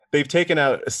they've taken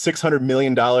out $600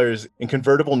 million in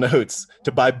convertible notes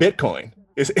to buy Bitcoin.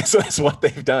 Is what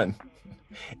they've done,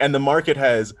 and the market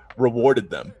has rewarded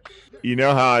them. You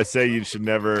know how I say you should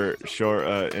never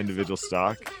short individual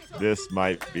stock? This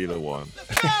might be the one.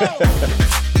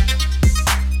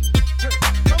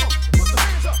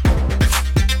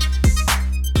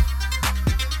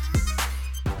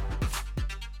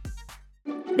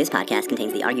 This podcast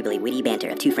contains the arguably witty banter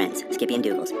of two friends, Skippy and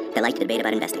Dougals, that like to debate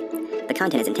about investing. The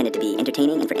content is intended to be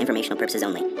entertaining and for informational purposes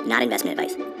only, not investment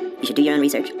advice. You should do your own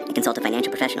research and consult a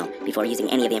financial professional before using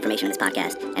any of the information in this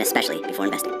podcast, and especially before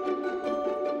investing.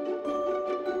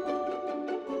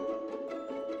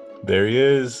 There he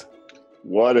is.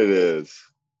 What it is.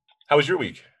 How was your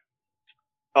week?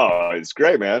 Oh, it's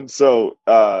great, man. So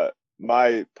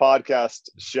my podcast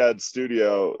shed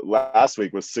studio last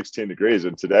week was 16 degrees,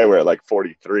 and today we're at like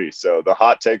 43. So the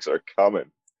hot takes are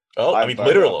coming. Oh, I mean,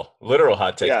 literal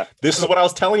hot take. Yeah. This is what I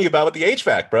was telling you about with the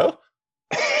HVAC, bro.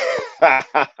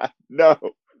 No,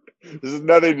 this has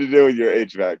nothing to do with your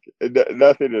HVAC.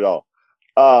 Nothing at all.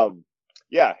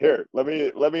 Yeah, here, let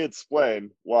me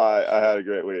explain why I had a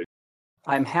great week.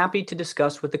 I'm happy to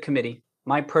discuss with the committee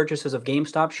my purchases of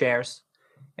GameStop shares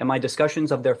and my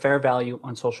discussions of their fair value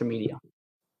on social media.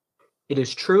 It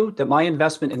is true that my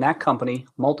investment in that company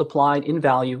multiplied in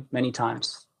value many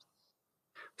times.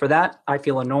 For that, I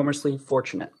feel enormously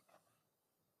fortunate.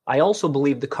 I also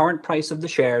believe the current price of the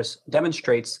shares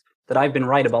demonstrates that I've been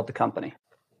right about the company.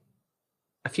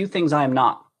 A few things I am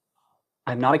not.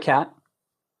 I am not a cat.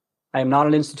 I am not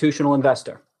an institutional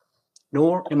investor,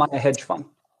 nor am I a hedge fund.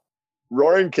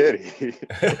 Roaring Kitty.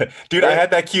 Dude, I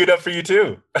had that queued up for you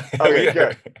too. Okay,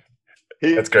 good.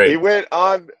 That's great. He went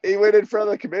in front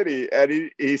of the committee and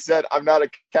he said, "I'm not a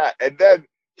cat." And then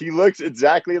he looks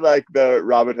exactly like the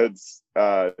Robinhood's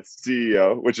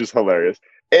CEO, which is hilarious.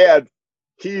 And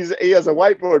he has a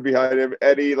whiteboard behind him,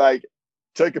 and he like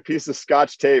took a piece of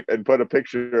Scotch tape and put a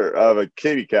picture of a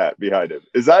kitty cat behind him.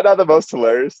 Is that not the most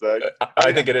hilarious thing?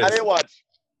 I think it is. I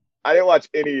didn't watch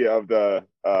any of the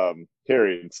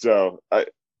hearings, so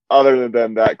other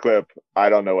than that clip, I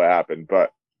don't know what happened.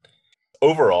 But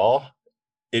overall,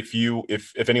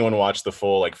 if anyone watched the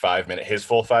full his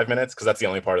full 5 minutes, because that's the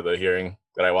only part of the hearing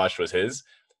that I watched was his.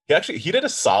 He did a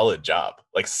solid job,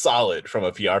 solid from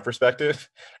a PR perspective.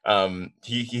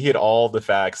 He hit all the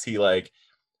facts. He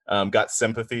got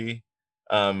sympathy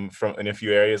from in a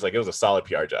few areas. It was a solid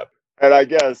PR job. And I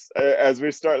guess as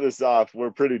we start this off,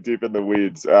 we're pretty deep in the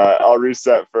weeds. I'll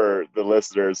reset for the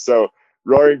listeners. So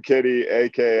Roaring Kitty,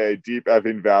 aka Deep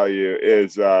Effing Value,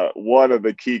 is one of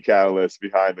the key catalysts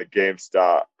behind the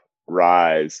GameStop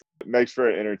rise. It makes for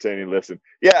an entertaining listen.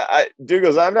 Yeah,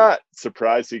 Dougals, I'm not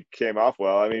surprised he came off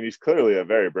well. I mean, he's clearly a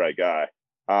very bright guy,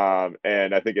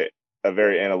 and I think a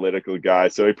very analytical guy.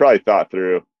 So he probably thought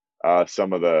through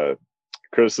some of the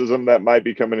criticism that might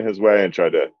be coming his way and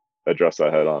tried to address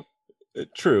that head on.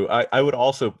 True. I would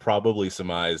also probably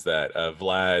surmise that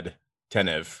Vlad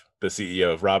Tenev, the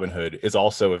CEO of Robinhood, is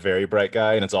also a very bright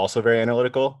guy, and it's also very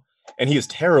analytical. And he is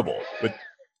terrible.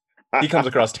 He comes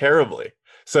across terribly.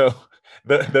 So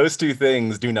those two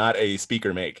things do not a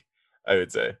speaker make, I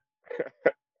would say.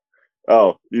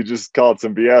 Oh, you just called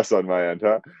some BS on my end,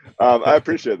 huh? I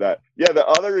appreciate that. Yeah, the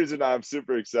other reason I'm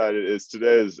super excited is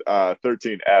today's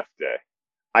 13F day.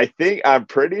 I'm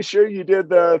pretty sure you did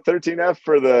the 13F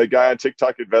for the guy on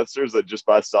TikTok Investors that just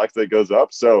buys stocks that goes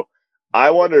up. So I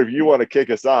wonder if you want to kick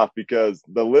us off, because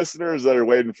the listeners that are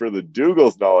waiting for the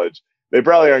Dougals knowledge, they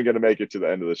probably aren't going to make it to the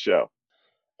end of the show.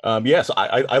 Yes,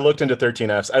 I looked into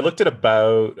 13Fs. I looked at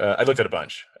a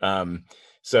bunch.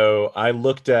 So I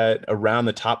looked at around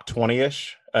the top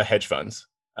 20-ish hedge funds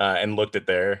and looked at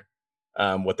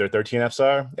what their 13Fs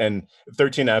are, and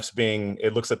 13Fs being,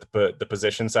 it looks at the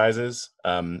position sizes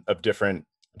of different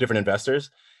investors.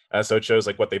 So it shows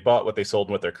what they bought, what they sold,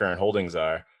 and what their current holdings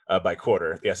are by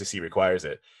quarter. The SEC requires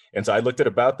it. And so I looked at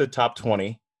about the top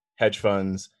 20 hedge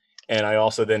funds, and I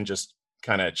also then just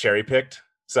kind of cherry picked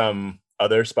some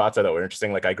other spots I thought were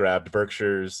interesting. I grabbed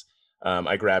Berkshire's,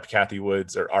 I grabbed Cathie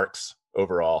Wood's or ARK's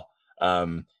overall.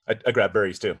 I grabbed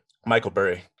Burry's too, Michael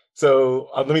Burry. So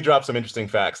let me drop some interesting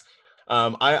facts.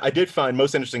 I did find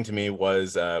most interesting to me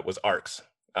was ARK's.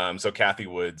 So Cathie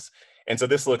Wood's. And so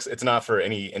it's not for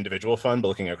any individual fund, but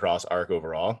looking across ARK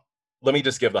overall. Let me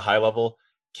just give the high level.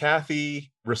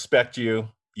 Cathie, respect you.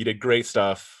 You did great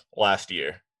stuff last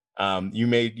year. You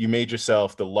made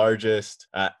yourself the largest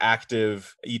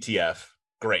active ETF.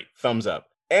 Great, thumbs up.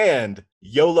 And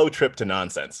YOLO trip to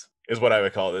nonsense is what I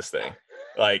would call this thing.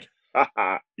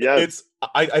 Yes.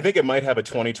 I think it might have a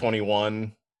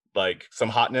 2021 some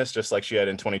hotness, just like she had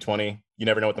in 2020. You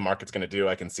never know what the market's going to do.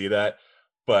 I can see that.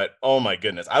 but oh my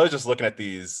goodness, I was just looking at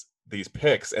these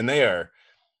picks, and they're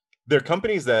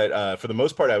companies that for the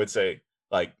most part I would say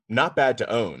like not bad to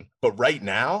own, but right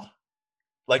now,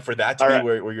 like for that to All be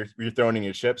right. where you're throwing in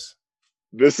your chips.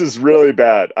 This is really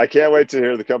bad. I can't wait to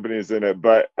hear the companies in it.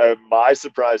 But my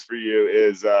surprise for you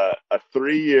is a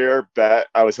 3-year bet.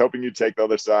 I was hoping you'd take the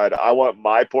other side. I want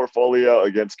my portfolio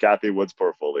against Kathy Wood's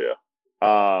portfolio.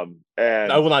 And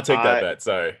I will not take that bet.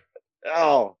 Sorry.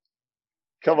 Oh,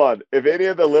 come on. If any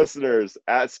of the listeners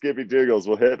at Skippy Dougals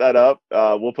will hit that up,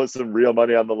 we'll put some real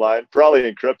money on the line, probably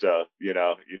in crypto. You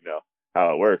know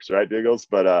how it works, right, Dougals?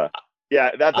 But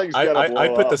yeah, that thing's gonna blow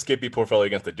I'd put up. the Skippy portfolio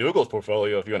against the Dougals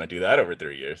portfolio if you want to do that over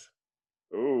 3 years.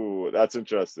 Ooh, that's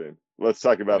interesting. Let's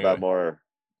talk about that more.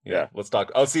 Yeah, let's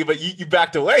talk. Oh, see, but you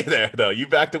backed away there, though. You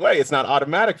backed away. It's not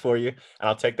automatic for you, and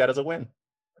I'll take that as a win.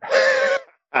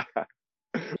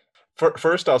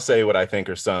 First, I'll say what I think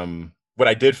are what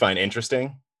I did find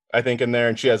interesting, I think, in there.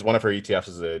 And she has one of her ETFs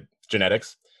as a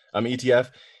genetics ETF.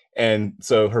 And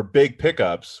so her big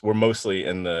pickups were mostly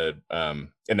in the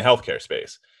healthcare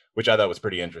space, which I thought was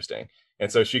pretty interesting.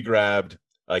 And so she grabbed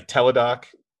like Teladoc,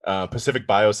 Pacific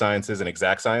Biosciences, and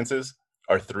Exact Sciences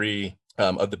are 3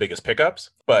 of the biggest pickups.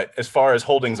 But as far as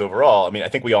holdings overall, I mean, I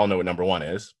think we all know what number 1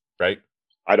 is, right?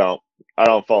 I don't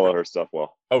follow her stuff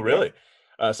well. Oh, really?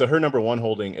 Yeah. So her number 1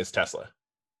 holding is Tesla,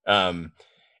 and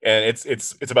it's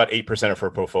about 8% of her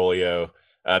portfolio.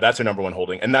 That's her number 1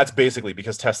 holding, and that's basically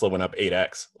because Tesla went up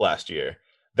 8x last year.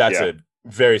 That's a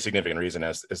very significant reason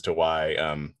as to why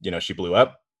she blew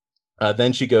up.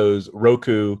 Then she goes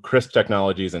Roku, Crisp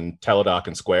Technologies, and Teladoc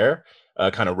and Square,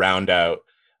 kind of round out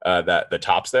the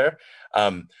tops there.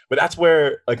 But that's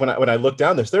where, like, when I look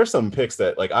down, there are some picks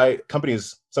that like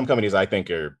some companies I think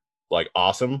are like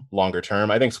awesome longer term.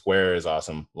 I think Square is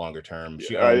awesome longer term.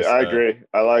 I agree.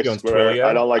 I like Square. Twilio.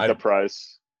 I don't like the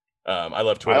price. I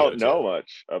love Twilio. I don't know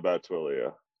much about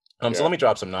Twilio. So let me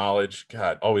drop some knowledge.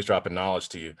 God, always dropping knowledge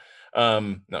to you.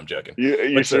 No, I'm joking.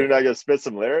 You sure you're not gonna spit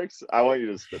some lyrics? I want you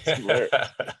to spit some lyrics.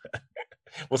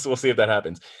 We'll see if that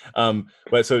happens.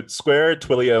 But so Square,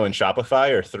 Twilio, and Shopify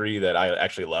are 3 that I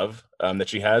actually love that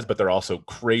she has, but they're also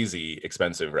crazy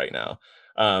expensive right now.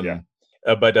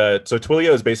 So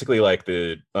Twilio is basically like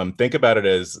think about it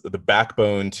as the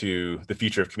backbone to the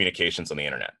future of communications on the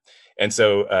internet. And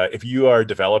so if you are a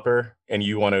developer and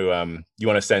you want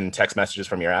to send text messages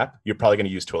from your app, you're probably going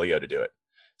to use Twilio to do it.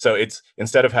 So it's,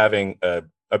 instead of having a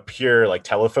pure like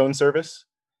telephone service,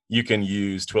 you can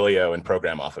use Twilio and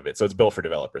program off of it. So it's built for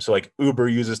developers. So like Uber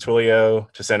uses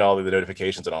Twilio to send all of the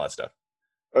notifications and all that stuff.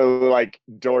 Oh, like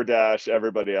DoorDash,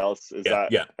 everybody else is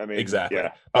that? Yeah, I mean, exactly.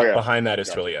 Yeah. Okay. Behind that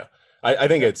is Twilio. I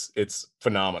think it's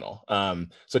phenomenal.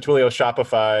 So Twilio,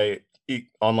 Shopify,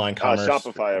 online commerce.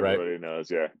 Shopify, everybody knows.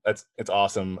 Yeah, it's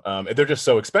awesome. They're just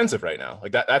so expensive right now.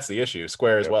 Like that's the issue.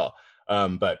 Square as well.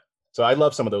 But so I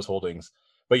love some of those holdings.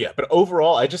 But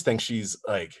overall, I just think she's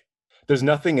like, there's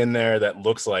nothing in there that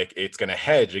looks like it's going to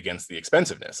hedge against the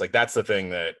expensiveness. Like that's the thing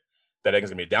that I think is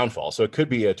going to be a downfall. So it could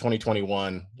be a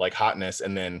 2021 like hotness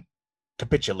and then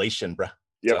capitulation, bruh.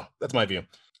 Yeah, so that's my view.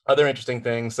 Other interesting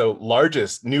things. So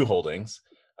largest new holdings,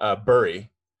 Burry.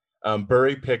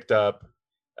 Burry picked up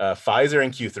Pfizer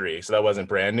in Q3. So that wasn't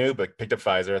brand new, but picked up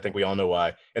Pfizer. I think we all know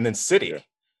why. And then Citi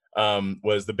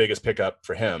was the biggest pickup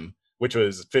for him, which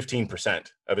was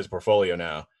 15% of his portfolio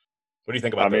now. What do you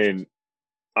think about those? I mean,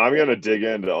 I'm going to dig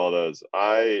into all those.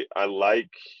 I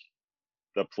like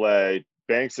the play.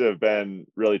 Banks have been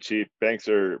really cheap. Banks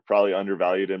are probably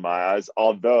undervalued in my eyes,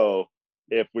 although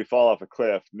if we fall off a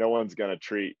cliff, no one's going to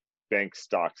treat bank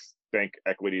stocks, bank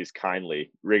equities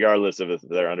kindly, regardless of if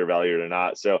they're undervalued or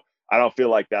not. So I don't feel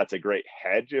like that's a great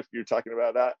hedge if you're talking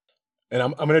about that. And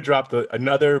I'm going to drop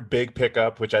another big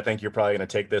pickup, which I think you're probably going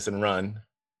to take this and run,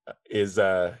 is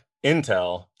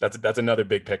Intel. That's another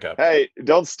big pickup. Hey,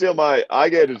 don't steal I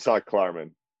get to talk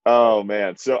Klarman. Oh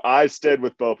man. So I stayed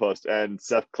with Bopost and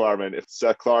Seth Klarman. If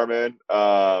Seth Klarman,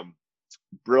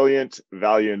 brilliant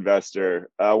value investor.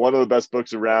 One of the best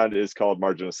books around is called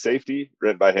Margin of Safety,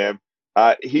 written by him.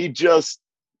 He just,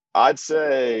 I'd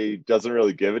say, doesn't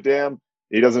really give a damn.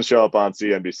 He doesn't show up on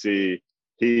CNBC.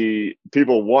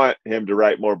 People want him to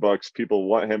write more books. People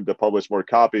want him to publish more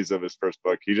copies of his first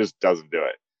book. He just doesn't do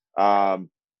it.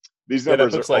 These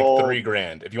numbers that are like old.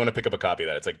 $3,000. If you want to pick up a copy of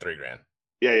that, it's like $3,000.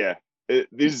 Yeah.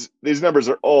 These numbers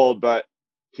are old, but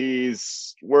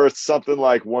he's worth something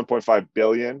like 1.5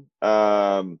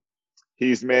 billion.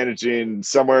 He's managing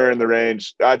somewhere in the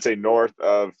range, I'd say north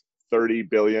of 30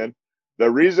 billion. The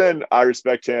reason I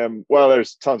respect him, well,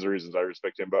 there's tons of reasons I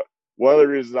respect him, but one of the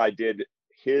reasons I did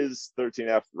his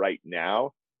 13F right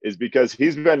now is because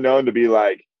he's been known to be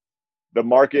like, the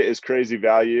market is crazy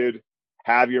valued.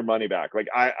 have your money back. Like,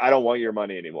 I don't want your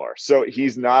money anymore. So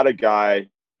he's not a guy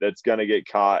that's going to get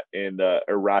caught in the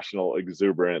irrational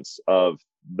exuberance of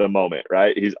the moment,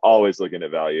 right? He's always looking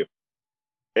at value.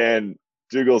 And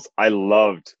Dougals, I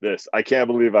loved this. I can't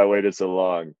believe I waited so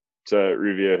long to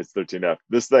review his 13F.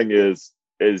 This thing is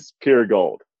pure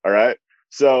gold. All right.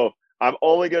 So I'm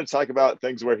only going to talk about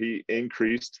things where he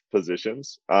increased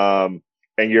positions. And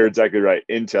you're exactly right.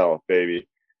 Intel, baby.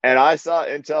 And I saw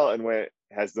Intel and went,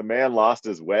 has the man lost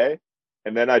his way?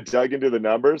 And then I dug into the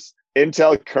numbers.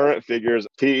 Intel current figures,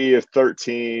 PE of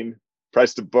 13,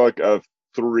 price to book of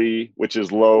 3, which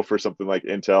is low for something like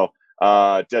Intel.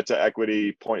 Debt to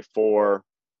equity 0.4,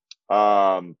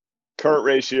 current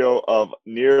ratio of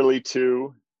nearly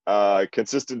 2,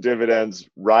 consistent dividends,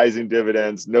 rising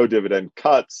dividends, no dividend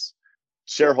cuts.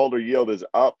 Shareholder yield is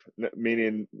up,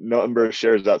 meaning number of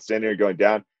shares outstanding are going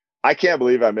down. I can't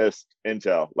believe I missed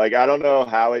Intel. Like, I don't know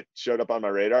how it showed up on my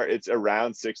radar. It's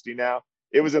around 60 now.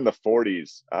 It was in the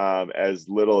 40s as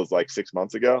little as like 6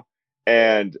 months ago.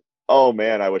 And oh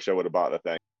man, I wish I would have bought the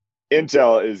thing.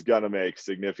 Intel is going to make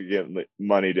significant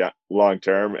money long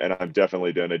term, and I'm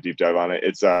definitely doing a deep dive on it.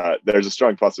 It's there's a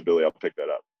strong possibility I'll pick that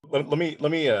up. Let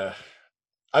me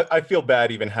I feel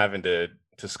bad even having to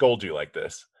scold you like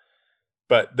this,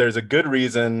 but there's a good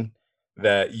reason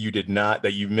that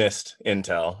you missed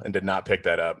Intel and did not pick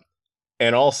that up.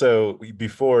 And also,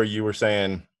 before, you were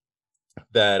saying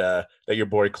that your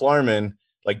boy Klarman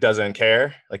like doesn't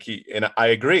care. Like, and I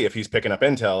agree, if he's picking up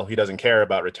Intel, he doesn't care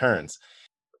about returns.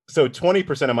 So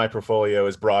 20% of my portfolio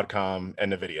is Broadcom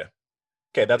and Nvidia.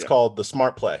 Okay, that's called the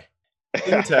smart play.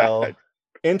 Intel.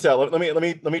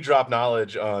 Let me drop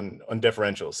knowledge on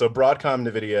differentials. So Broadcom,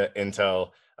 Nvidia, Intel,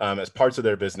 as parts of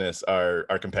their business are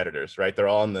competitors, right? They're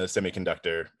all in the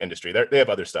semiconductor industry. They have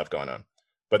other stuff going on,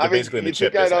 but they're basically in the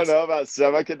chip business. I don't know about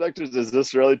semiconductors. Is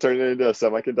this really turning into a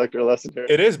semiconductor lesson here?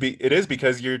 It is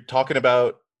because you're talking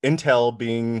about Intel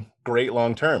being great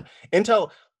long term.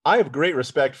 Intel, I have great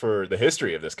respect for the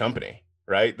history of this company,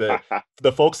 right?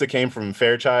 The folks that came from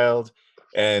Fairchild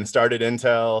and started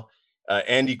Intel.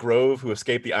 Andy Grove, who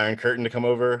escaped the Iron Curtain to come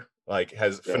over, like,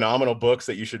 has phenomenal books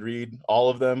that you should read, all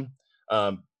of them.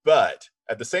 But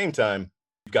at the same time,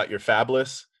 you've got your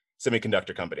fabless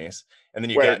semiconductor companies, and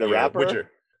then you got the rapper, which are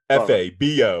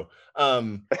FABO.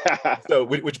 So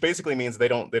which basically means they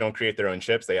don't create their own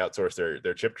chips; they outsource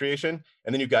their chip creation.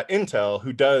 And then you've got Intel,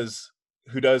 who does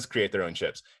create their own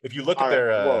chips. If you look at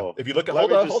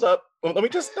hold up. Well, let me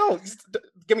just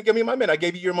give me my minute. I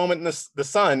gave you your moment in the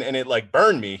sun, and it like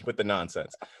burned me with the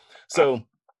nonsense. So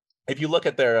if you look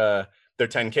at their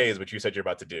 10Ks, which you said you're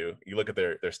about to do, you look at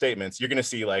their statements, you're going to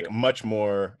see like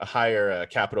a higher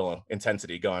capital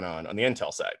intensity going on the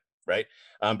Intel side, right?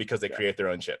 Because they create their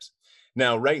own chips.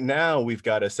 Now, right now, we've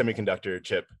got a semiconductor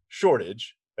chip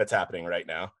shortage that's happening right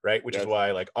now, right? Which is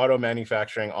why like auto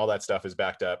manufacturing, all that stuff is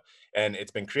backed up. And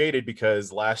it's been created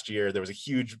because last year there was a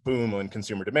huge boom on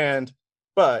consumer demand,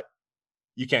 but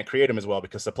you can't create them as well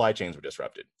because supply chains were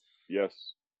disrupted.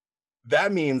 Yes.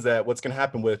 That means that what's going to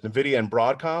happen with Nvidia and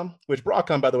Broadcom, which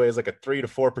Broadcom, by the way, is like a 3 to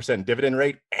 4% dividend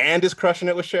rate and is crushing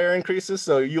it with share increases.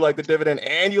 So you like the dividend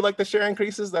and you like the share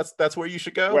increases. That's where you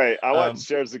should go. Wait, I want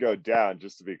shares to go down,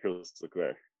 just to be crystal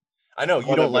clear. I know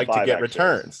you don't like to get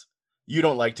returns. Shares. You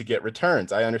don't like to get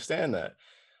returns. I understand that.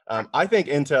 I think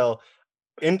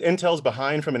Intel's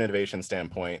behind from an innovation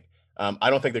standpoint. I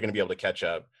don't think they're going to be able to catch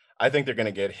up. I think they're going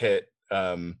to get hit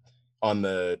on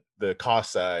the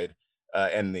cost side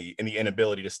and the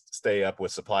inability to stay up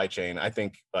with supply chain. I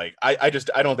think like I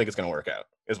don't think it's going to work out,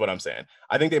 is what I'm saying.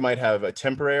 I think they might have a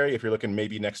temporary, if you're looking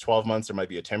maybe next 12 months, there might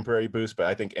be a temporary boost, but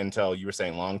I think Intel, you were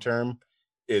saying long term,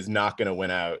 is not going to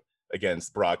win out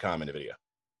against Broadcom and Nvidia.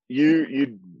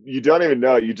 You don't even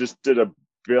know. You just did a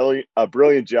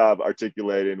brilliant job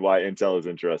articulating why Intel is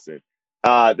interesting.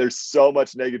 There's so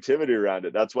much negativity around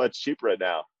it. That's why it's cheap right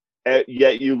now. And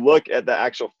yet you look at the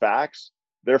actual facts,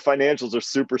 their financials are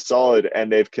super solid and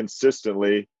they've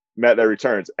consistently met their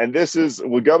returns. And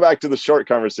we'll go back to the short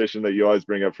conversation that you always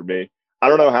bring up for me. I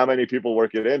don't know how many people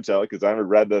work at Intel because I haven't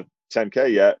read the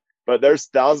 10K yet, but there's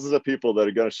thousands of people that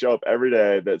are going to show up every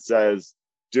day that says,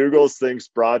 Dougals thinks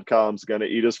Broadcom's going to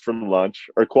eat us from lunch,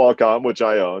 or Qualcomm, which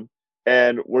I own,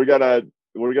 and we're gonna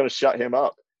shut him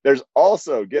up. There's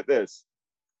also, get this,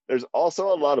 there's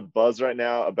also a lot of buzz right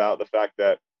now about the fact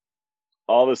that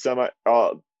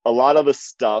a lot of the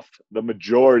stuff, the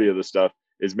majority of the stuff,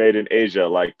 is made in Asia,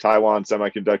 like Taiwan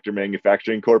Semiconductor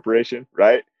Manufacturing Corporation,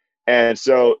 right? And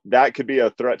so that could be a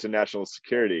threat to national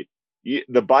security. The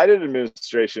Biden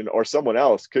administration or someone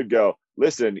else could go,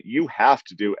 listen, you have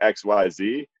to do X, Y,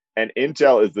 Z. And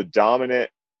Intel is the dominant,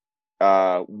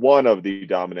 one of the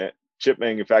dominant chip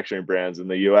manufacturing brands in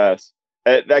the US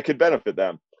that could benefit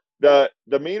them. The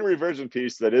mean reversion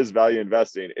piece that is value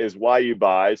investing is why you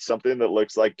buy something that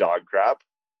looks like dog crap,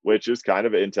 which is kind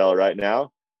of Intel right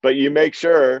now, but you make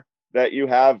sure that you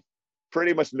have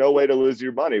pretty much no way to lose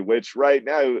your money, which right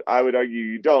now I would argue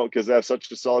you don't, because they have such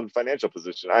a solid financial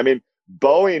position. I mean,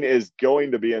 Boeing is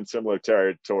going to be in similar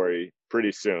territory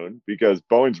pretty soon because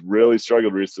Boeing's really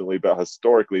struggled recently, but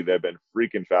historically they've been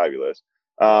freaking fabulous.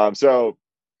 So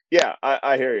yeah,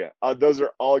 I hear you. Those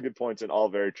are all good points and all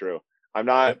very true.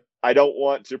 I don't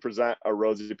want to present a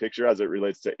rosy picture as it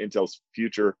relates to Intel's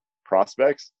future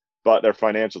prospects, but their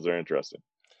financials are interesting.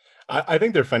 I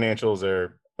think their financials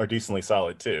are decently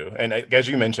solid too. And as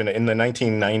you mentioned, in the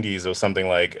 1990s, it was something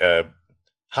like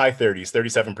high 30s,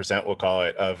 37%, we'll call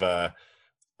it,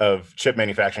 of chip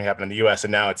manufacturing happened in the US.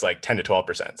 And now it's like 10 to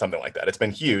 12%, something like that. It's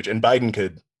been huge. And Biden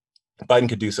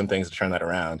could do some things to turn that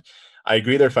around. I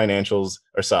agree their financials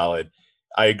are solid.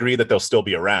 I agree that they'll still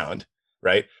be around,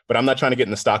 right? But I'm not trying to get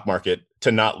in the stock market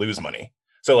to not lose money.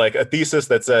 So like a thesis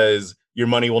that says your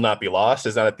money will not be lost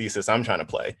is not a thesis I'm trying to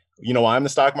play. You know why I'm in the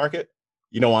stock market?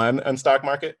 You know why I'm in stock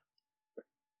market?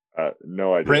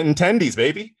 No idea. Printing tendies,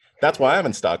 baby. That's why I'm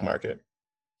in stock market.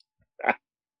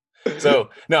 So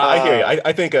no, I hear you.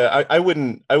 I think I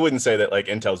wouldn't say that like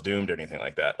Intel's doomed or anything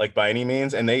like that, like by any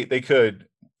means. And they could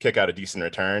kick out a decent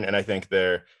return. And I think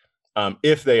they're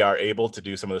if they are able to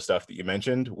do some of the stuff that you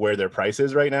mentioned, where their price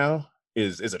is right now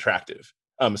is attractive,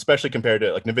 especially compared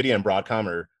to like Nvidia and Broadcom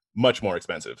are much more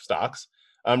expensive stocks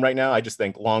right now. I just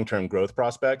think long-term growth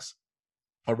prospects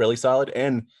are really solid.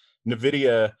 And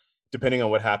Nvidia, depending on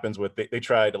what happens with, they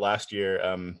tried last year,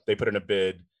 they put in a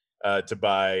bid to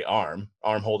buy ARM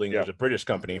Holdings, which is a British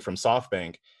company from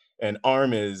SoftBank. And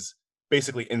ARM is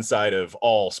basically inside of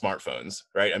all smartphones,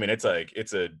 right? I mean, it's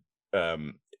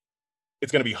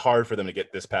going to be hard for them to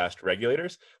get this past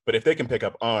regulators, but if they can pick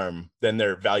up ARM, then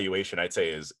their valuation, I'd say,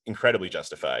 is incredibly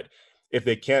justified. If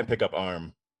they can't pick up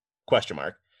ARM, question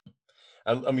mark.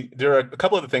 I mean, there are a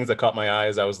couple of the things that caught my eye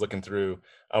as I was looking through.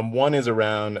 One is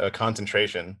around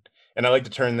concentration, and I like to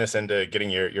turn this into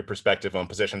getting your perspective on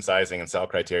position sizing and sell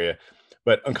criteria.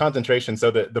 But on concentration,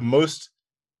 so the most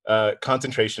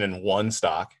concentration in one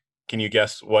stock, can you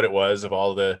guess what it was of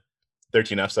all the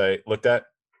 13Fs I looked at?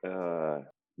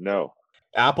 No.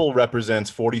 Apple represents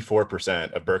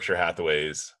 44% of Berkshire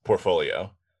Hathaway's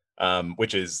portfolio,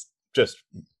 which is just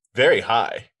very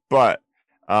high. But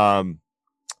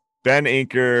Ben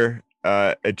Inker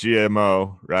at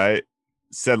GMO, right,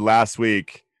 said last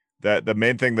week that the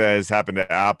main thing that has happened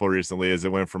to Apple recently is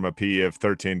it went from a PE of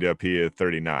 13 to a PE of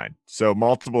 39. So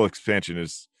multiple expansion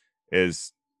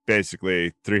is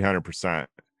basically 300%,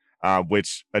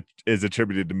 which is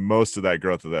attributed to most of that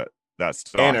growth of that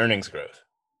stock. And earnings growth.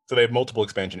 So they have multiple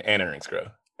expansion and earnings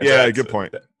growth. And yeah, so good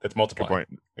point. That's multiplying. Good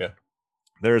point. Yeah.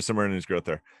 There is some earnings growth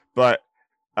there. But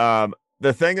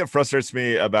the thing that frustrates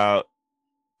me about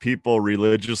people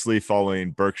religiously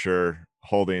following Berkshire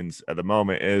Holdings at the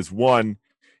moment is, one,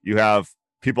 you have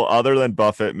people other than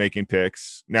Buffett making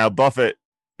picks. Now, Buffett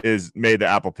is made the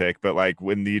Apple pick, but like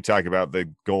when you talk about the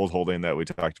gold holding that we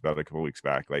talked about a couple weeks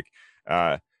back, like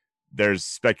there's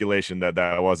speculation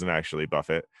that wasn't actually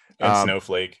Buffett. And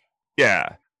Snowflake.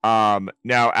 Yeah.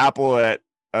 Now Apple at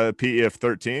a PE of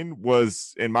 13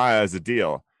 was, in my eyes, a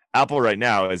deal. Apple right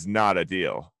now is not a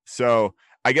deal. So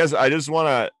I guess I just want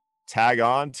to tag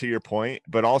on to your point,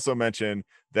 but also mention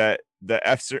that the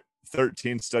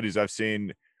F13 studies I've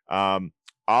seen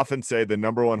often say the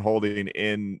number one holding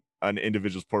in an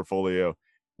individual's portfolio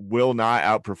will not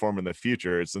outperform in the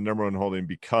future. It's the number one holding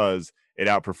because it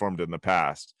outperformed in the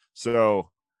past. So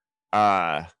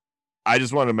I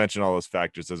just want to mention all those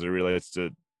factors as it relates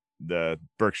to the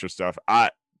Berkshire stuff.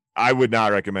 I would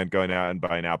not recommend going out and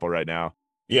buying Apple right now.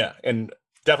 Yeah, and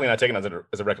definitely not taking it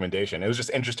as a recommendation. It was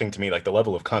just interesting to me, like the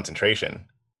level of concentration.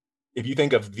 If you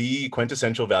think of the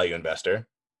quintessential value investor,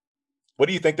 what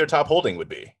do you think their top holding would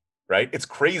be, right? It's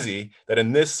crazy that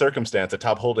in this circumstance, a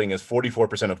top holding is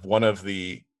 44% of one of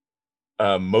the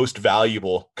most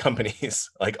valuable companies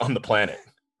like on the planet,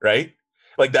 right?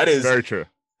 Like that is very true.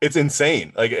 It's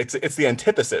insane. Like it's the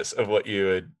antithesis of what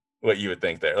you would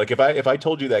think there. Like if I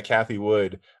told you that Cathie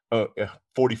Wood,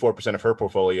 44% of her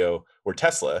portfolio were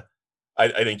Tesla,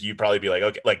 I think you'd probably be like,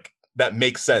 okay, like that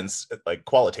makes sense, like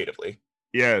qualitatively.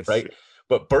 Yes. Right.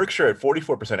 But Berkshire at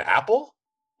 44% Apple,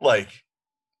 like,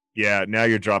 yeah, now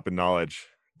you're dropping knowledge.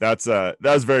 That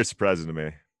was very surprising to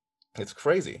me. It's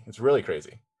crazy. It's really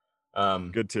crazy.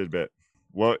 Good tidbit.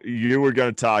 Well, you're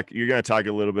going to talk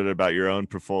a little bit about your own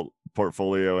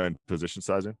portfolio and position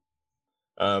sizing.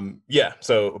 Yeah.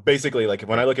 So basically, like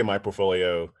when I look at my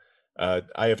portfolio,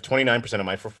 I have 29% of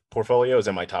my portfolio is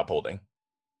in my top holding,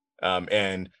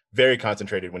 and very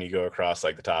concentrated when you go across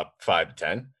like the top 5 to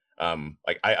 10.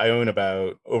 Like I own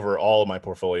about over all of my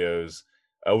portfolios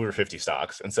over 50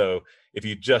 stocks. And so if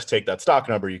you just take that stock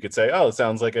number, you could say, oh, it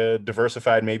sounds like a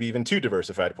diversified, maybe even too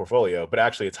diversified portfolio, but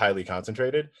actually it's highly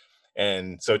concentrated.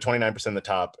 And so 29% of the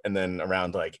top, and then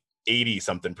around like 80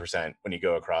 something percent when you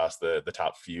go across the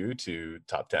top few to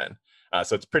top 10.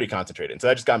 So it's pretty concentrated. And so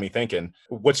that just got me thinking,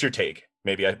 what's your take?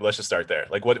 Maybe let's just start there.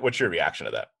 Like what's your reaction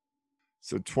to that?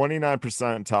 So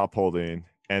 29% top holding.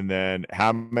 And then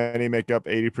how many make up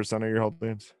 80% of your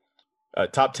holdings?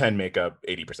 Top 10 make up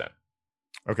 80%.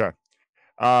 Okay.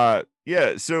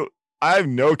 Yeah. So I have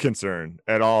no concern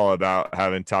at all about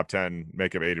having top 10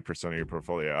 make up 80% of your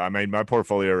portfolio. I mean, my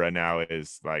portfolio right now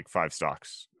is like 5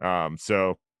 stocks.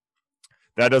 So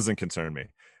that doesn't concern me.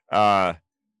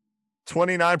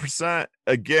 29%,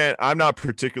 again, I'm not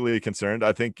particularly concerned.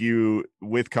 I think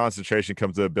with concentration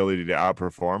comes the ability to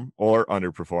outperform or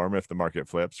underperform if the market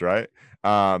flips, right?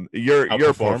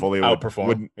 Your portfolio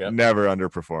would yep. never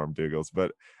underperform, Dougals.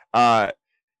 But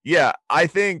yeah, I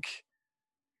think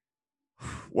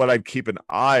what I'd keep an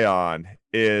eye on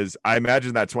is I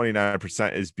imagine that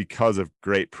 29% is because of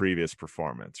great previous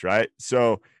performance, right?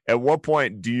 So at what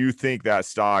point do you think that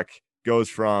stock goes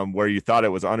from where you thought it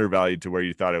was undervalued to where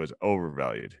you thought it was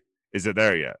overvalued? Is it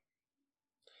there yet?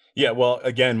 Yeah, well,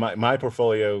 again, my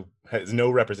portfolio has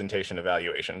no representation of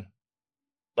valuation,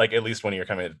 like at least when you're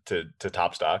coming to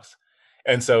top stocks.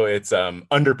 And so it's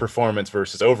underperformance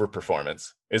versus overperformance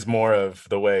is more of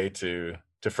the way to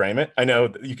frame it. I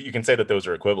know you can say that those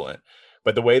are equivalent,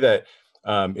 but the way that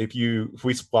if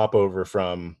we swap over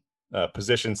from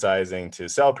position sizing to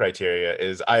sell criteria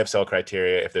is I have sell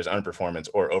criteria if there's underperformance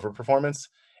or overperformance,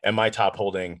 and my top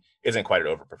holding isn't quite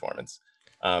an overperformance.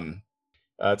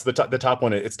 It's the top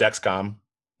one. It's Dexcom,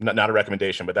 not a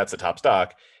recommendation, but that's the top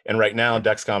stock. And right now,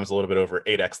 Dexcom is a little bit over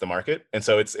 8x the market, and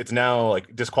so it's now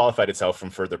like disqualified itself from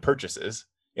further purchases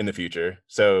in the future.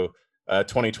 So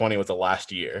 2020 was the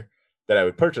last year that I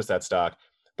would purchase that stock,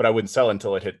 but I wouldn't sell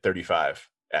until it hit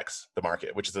 35x the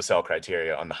market, which is the sell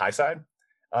criteria on the high side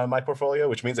on my portfolio,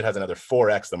 which means it has another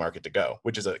 4x the market to go,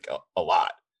 which is a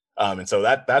lot. And so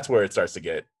that's where it starts to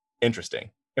get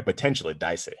interesting and potentially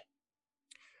dicey.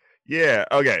 Yeah.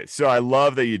 Okay. So I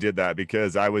love that you did that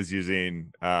because I was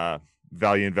using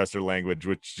value investor language,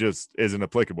 which just isn't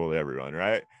applicable to everyone,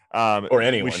 right? Or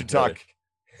anyone. We should talk.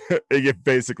 Really.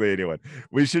 Basically anyone.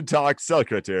 We should talk sell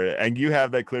criteria, and you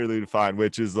have that clearly defined,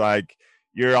 which is like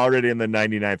you're already in the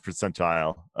 99th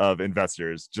percentile of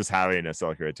investors just having a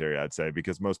sell criteria, I'd say,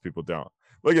 because most people don't.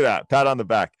 Look at that. Pat on the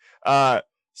back.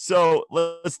 So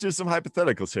let's do some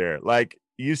hypotheticals here. Like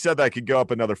you said, that could go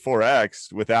up another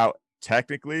 4x without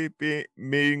technically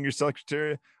meeting your sell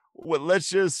criteria. What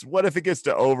if it gets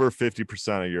to over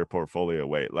 50% of your portfolio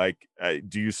weight? Like,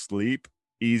 do you sleep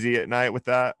easy at night with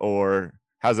that, or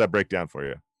how's that break down for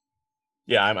you?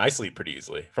 Yeah, I sleep pretty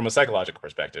easily. From a psychological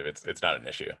perspective, it's not an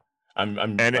issue.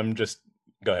 I'm just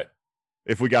go ahead.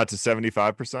 If we got to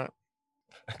 75%,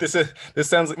 this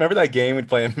sounds like, remember that game we'd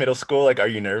play in middle school? Like, are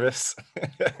you nervous?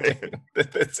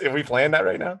 Are we playing that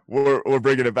right now? We're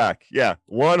bringing it back. Yeah,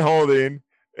 one holding,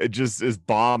 it just is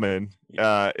bombing.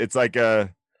 It's like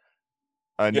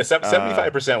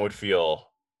 75% would feel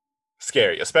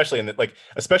scary, especially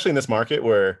in this market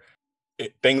where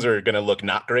things are going to look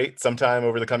not great sometime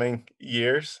over the coming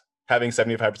years. Having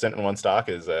 75% in one stock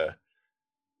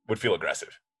would feel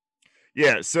aggressive.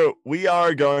 Yeah, so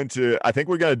I think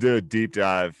we're going to do a deep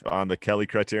dive on the Kelly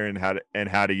criterion and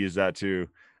how to use that to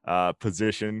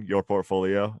position your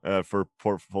portfolio for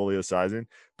portfolio sizing.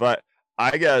 But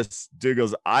I guess,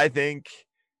 Dougals, I think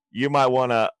you might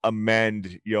want to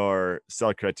amend your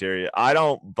sell criteria. I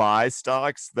don't buy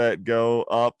stocks that go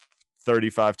up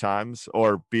 35 times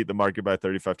or beat the market by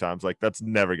 35 times. Like, that's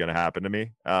never going to happen to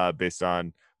me based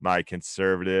on my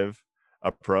conservative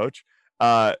approach.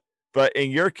 But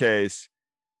in your case,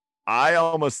 I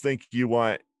almost think you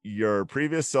want your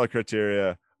previous sell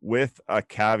criteria with a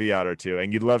caveat or two,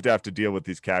 and you'd love to have to deal with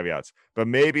these caveats. But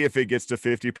maybe if it gets to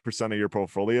 50% of your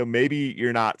portfolio, maybe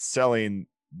you're not selling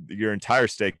your entire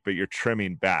stake, but you're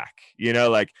trimming back.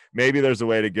 Like maybe there's a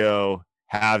way to go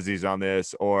halvesies on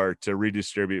this or to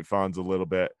redistribute funds a little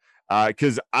bit.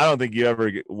 Because I don't think you ever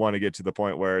want to get to the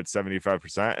point where it's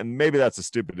 75%. And maybe that's a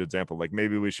stupid example. Like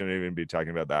maybe we shouldn't even be talking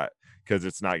about that because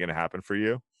it's not going to happen for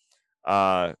you.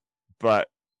 But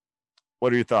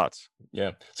what are your thoughts?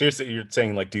 Yeah. So you're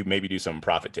saying like maybe do some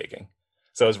profit taking.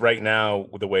 So as right now,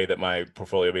 the way that my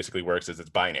portfolio basically works is it's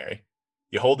binary.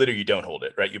 you hold it or you don't hold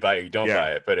it, right? You buy it or you don't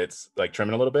buy it, but it's like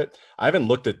trimming a little bit. I haven't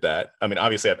looked at that. I mean,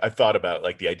 obviously I've thought about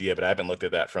like the idea, but I haven't looked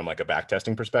at that from like a back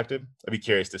testing perspective. I'd be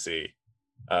curious to see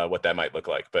what that might look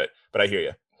like, but I hear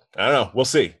you. I don't know. We'll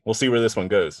see where this one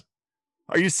goes.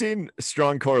 Are you seeing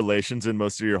strong correlations in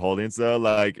most of your holdings though?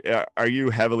 Like, are you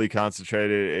heavily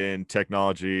concentrated in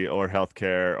technology or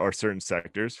healthcare or certain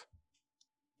sectors?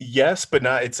 Yes, but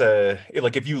not.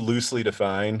 Like if you loosely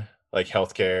define like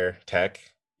healthcare, tech,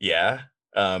 yeah.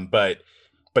 But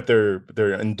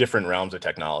they're in different realms of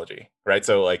technology, right?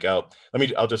 So like I'll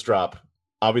just drop,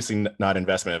 obviously not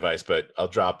investment advice, but I'll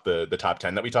drop the top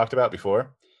 10 that we talked about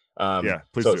before. Yeah,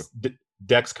 please do.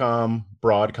 Dexcom,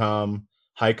 Broadcom,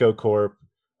 Heiko Corp,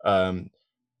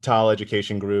 TAL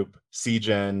Education Group,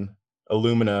 CGen,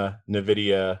 Illumina,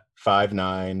 NVIDIA,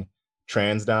 Five9,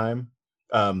 TransDigm.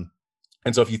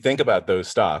 And so if you think about those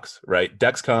stocks, right,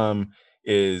 Dexcom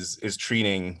is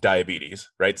treating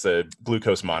diabetes, right? It's a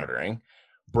glucose monitoring.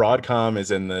 Broadcom is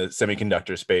in the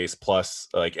semiconductor space plus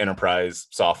like enterprise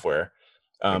software.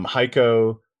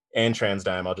 Heiko and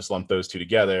TransDigm, I'll just lump those two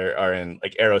together, are in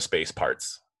like aerospace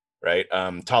parts, right?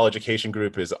 TAL Education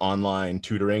Group is online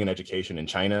tutoring and education in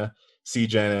China.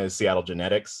 CGen is Seattle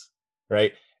Genetics,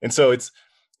 right? And so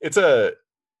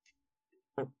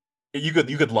you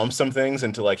could lump some things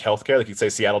into like healthcare, like you'd say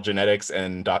Seattle Genetics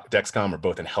and Dexcom are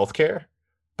both in healthcare,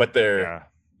 but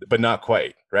but not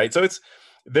quite, right? So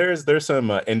there's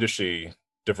some industry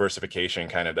diversification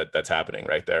kind of that's happening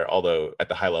right there. Although at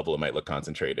the high level, it might look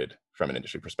concentrated from an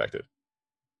industry perspective.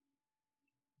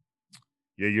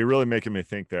 Yeah, you're really making me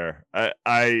think there.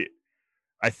 I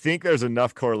think there's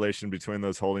enough correlation between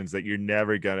those holdings that you're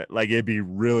never gonna like. It'd be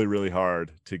really, really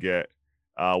hard to get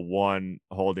one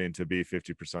holding to be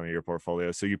 50% of your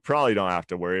portfolio. So you probably don't have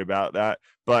to worry about that.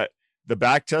 But the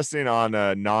back testing on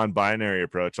a non-binary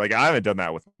approach, like I haven't done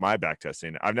that with my back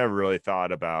testing. I've never really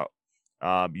thought about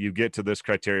you get to this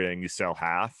criteria and you sell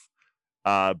half.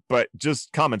 But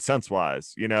just common sense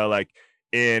wise, like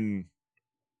in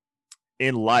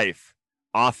life,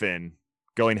 often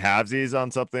going halvesies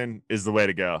on something is the way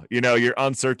to go. You're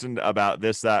uncertain about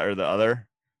this, that, or the other.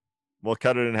 Well,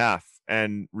 cut it in half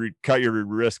and cut your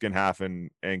risk in half and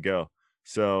go.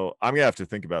 So I'm gonna have to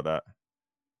think about that.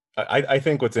 I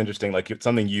think what's interesting, like it's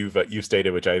something you've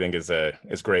stated, which I think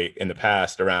is great in the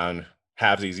past around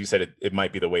halvesies. You said it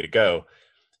might be the way to go,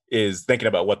 is thinking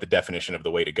about what the definition of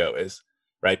the way to go is,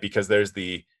 right? Because there's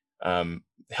the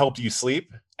help you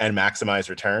sleep and maximize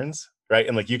returns, right?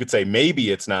 And like you could say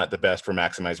maybe it's not the best for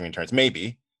maximizing returns,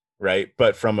 maybe, right?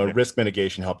 But from a risk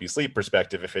mitigation, help you sleep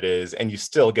perspective, if it is, and you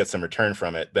still get some return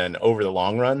from it, then over the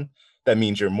long run, that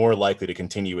means you're more likely to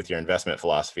continue with your investment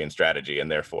philosophy and strategy. And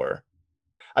therefore,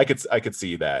 I could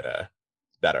see that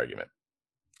argument.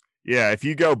 Yeah, if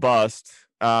you go bust,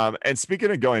 and speaking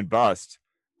of going bust,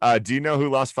 do you know who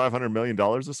lost $500 million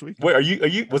this week? Wait, are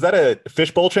you? Was that a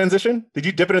fishbowl transition? Did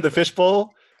you dip into the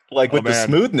fishbowl with the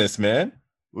smoothness, man?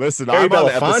 Listen, Harry I'm on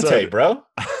Belafonte, bro.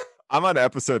 I'm on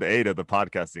episode 8 of the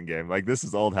podcasting game. Like this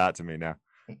is old hat to me now.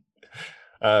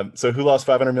 So who lost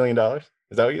 $500 million?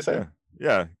 Is that what you said?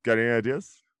 Yeah. Got any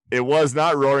ideas? It was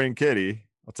not Roaring Kitty.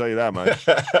 I'll tell you that much.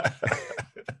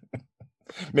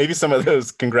 Maybe some of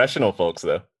those congressional folks,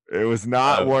 though. It was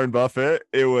not Warren Buffett.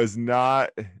 It was not.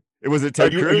 It was a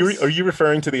Ted Cruz. Are you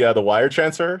referring to the wire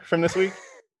transfer from this week?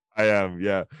 I am.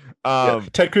 Yeah.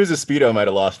 Ted Cruz's Speedo might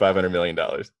have lost $500 million.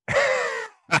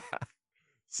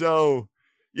 So,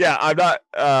 yeah, I'm not.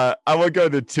 I won't go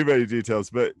into too many details,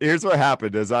 but here's what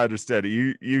happened, as I understand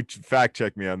it. You fact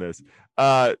check me on this.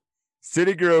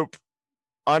 Citigroup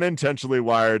unintentionally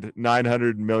wired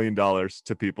 $900 million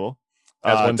to people.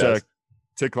 As one does.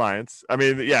 To clients. I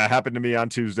mean, yeah, it happened to me on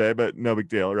Tuesday, but no big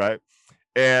deal, right?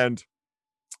 And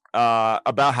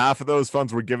about half of those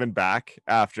funds were given back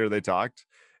after they talked,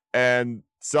 and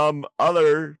some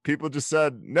other people just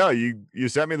said, no, you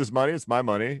sent me this money, it's my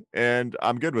money, and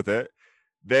I'm good with it.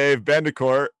 They've been to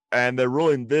court, and the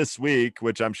ruling this week,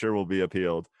 which I'm sure will be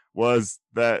appealed, was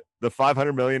that the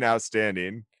 $500 million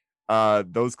outstanding,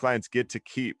 those clients get to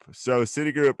keep. So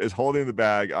Citigroup is holding the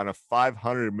bag on a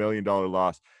 $500 million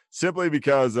loss simply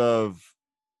because of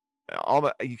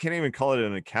you can't even call it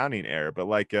an accounting error, but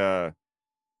like,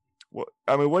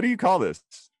 what do you call this?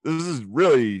 This is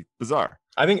really bizarre.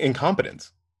 I think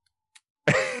incompetence.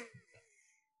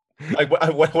 Like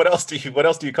what else do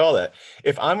you call that?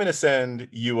 If I'm going to send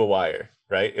you a wire,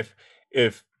 right?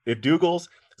 If Dougals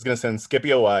is going to send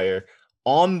Skippy a wire,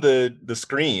 on the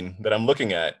screen that I'm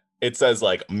looking at, it says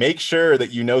like, make sure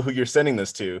that you know who you're sending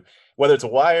this to, whether it's a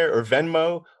wire or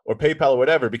Venmo or PayPal or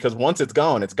whatever, because once it's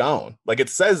gone, it's gone. Like it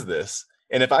says this,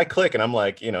 And if I click and I'm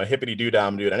like, hippity doo dah,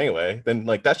 I'm doing it anyway, then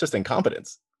like that's just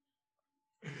incompetence.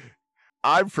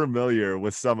 I'm familiar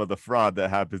with some of the fraud that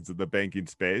happens in the banking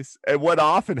space. And what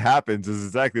often happens is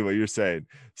exactly what you're saying.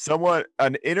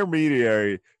 An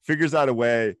intermediary figures out a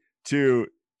way to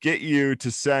get you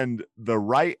to send the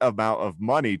right amount of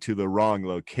money to the wrong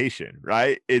location,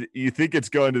 right? You think it's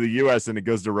going to the US and it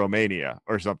goes to Romania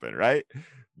or something, right?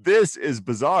 This is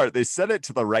bizarre. They sent it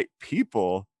to the right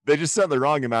people. They just sent the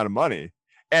wrong amount of money.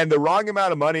 And the wrong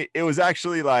amount of money, it was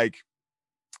actually like,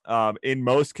 in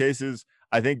most cases,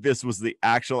 I think this was the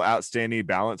actual outstanding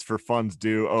balance for funds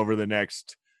due over the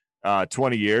next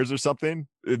 20 years or something.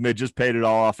 And they just paid it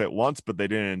all off at once, but they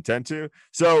didn't intend to.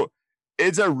 So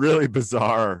it's a really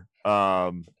bizarre,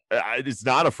 it's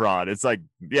not a fraud. It's like,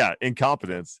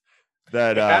 incompetence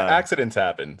that accidents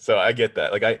happen. So I get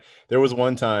that. Like there was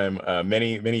one time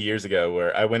many, many years ago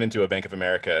where I went into a Bank of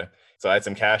America. So I had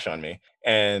some cash on me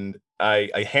and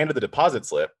I handed the deposit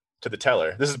slip to the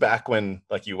teller. This is back when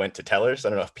like you went to tellers. I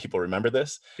don't know if people remember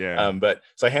this. Yeah. But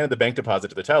so I handed the bank deposit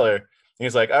to the teller and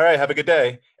he's like, all right, have a good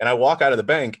day. And I walk out of the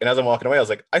bank and as I'm walking away, I was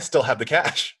like, I still have the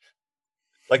cash.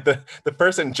 Like the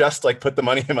person just like put the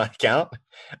money in my account,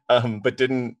 but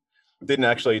didn't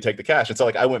actually take the cash. And so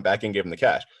like I went back and gave him the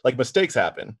cash. Like mistakes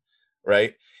happen,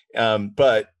 right?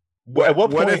 But at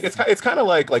what point it's kind of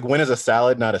like when is a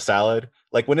salad not a salad?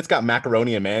 Like when it's got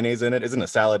macaroni and mayonnaise in it, isn't a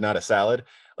salad not a salad?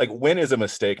 Like when is a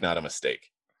mistake not a mistake?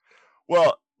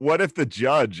 Well, what if the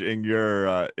judge in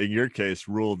your case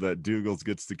ruled that Dougals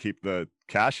gets to keep the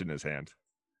cash in his hand?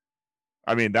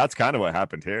 I mean, that's kind of what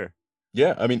happened here.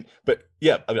 Yeah, I mean,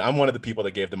 I'm one of the people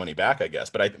that gave the money back, I guess.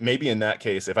 But maybe in that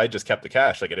case, if I just kept the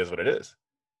cash, like it is what it is.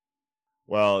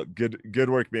 Well, good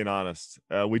work being honest.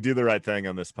 We do the right thing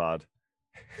on this pod.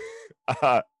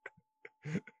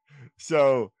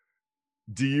 So,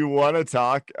 do you want to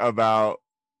talk about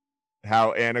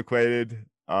how antiquated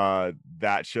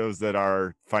that shows that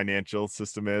our financial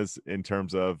system is in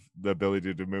terms of the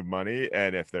ability to move money,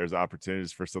 and if there's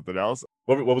opportunities for something else?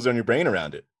 What was on your brain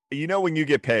around it? When you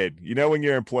get paid, when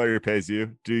your employer pays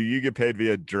you, do you get paid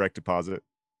via direct deposit?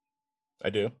 I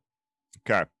do.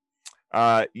 Okay.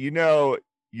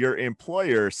 Your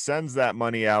employer sends that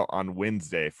money out on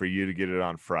Wednesday for you to get it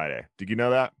on Friday. Did you know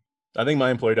that? I think my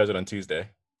employer does it on Tuesday.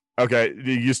 Okay.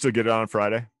 Do you still get it on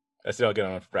Friday? I still get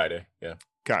it on Friday. Yeah.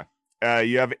 Okay.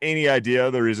 You have any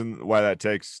idea the reason why that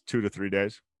takes 2 to 3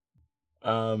 days?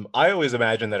 I always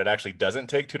imagine that it actually doesn't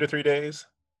take 2 to 3 days,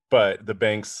 but the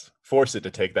banks force it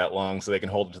to take that long so they can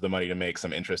hold onto the money to make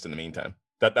some interest in the meantime.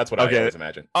 That's what I always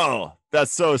imagine. Oh,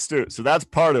 that's so astute. So that's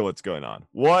part of what's going on.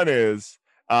 One is,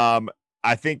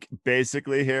 I think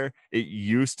basically here, it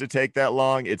used to take that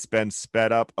long. It's been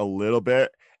sped up a little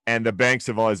bit. And the banks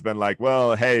have always been like,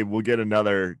 well, hey, we'll get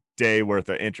another day worth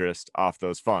of interest off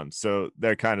those funds. So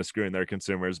they're kind of screwing their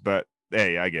consumers, but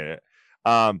hey, I get it.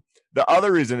 The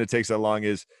other reason it takes that long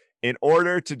is in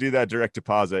order to do that direct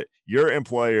deposit, your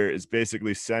employer is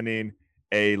basically sending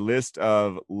a list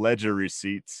of ledger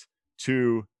receipts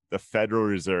to the Federal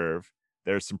Reserve.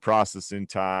 There's some processing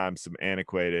time, some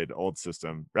antiquated old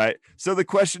system, right? So the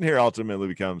question here ultimately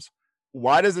becomes,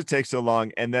 why does it take so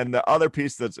long? And then the other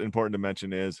piece that's important to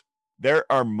mention is there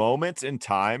are moments in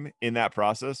time in that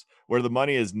process where the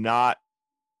money is not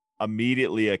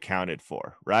immediately accounted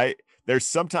for, right? There's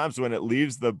sometimes when it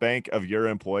leaves the bank of your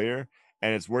employer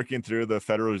and it's working through the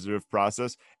Federal Reserve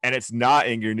process and it's not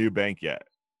in your new bank yet.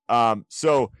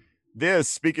 So this,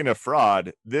 speaking of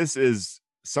fraud, this is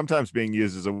sometimes being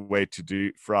used as a way to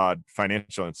defraud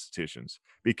financial institutions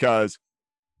because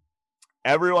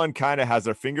everyone kind of has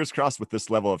their fingers crossed with this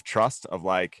level of trust of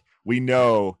like, we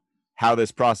know how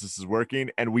this process is working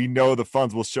and we know the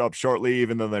funds will show up shortly,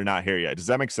 even though they're not here yet. Does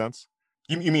that make sense?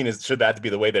 You mean, should that be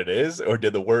the way that it is? Or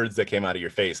did the words that came out of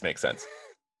your face make sense?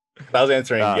 I was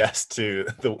answering yes to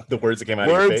the words that came out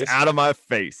of your face. Words out of my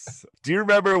face. Do you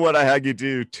remember what I had you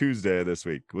do Tuesday this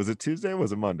week? Was it Tuesday or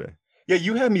was it Monday? Yeah,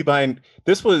 you had me buying.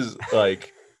 This was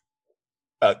like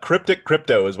cryptic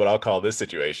crypto is what I'll call this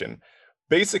situation.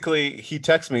 Basically, he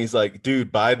texts me. He's like,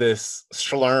 dude, buy this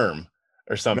Schlurm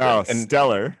or something. No, and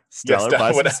Stellar.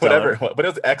 Whatever. But it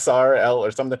was XRL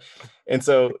or something. And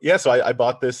so, so I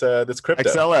bought this crypto.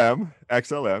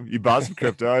 XLM. You bought some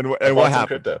crypto. And what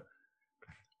happened? Crypto.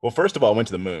 Well, first of all, I went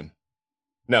to the moon.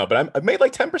 No, but I made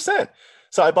like 10%.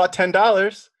 So I bought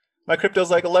 $10. My crypto's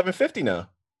like $11.50 now.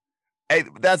 Hey,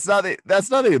 that's not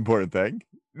the important thing.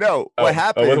 No, what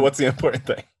happened? What's the important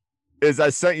thing? Is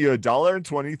I sent you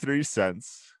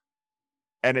 $1.23,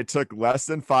 and it took less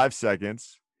than 5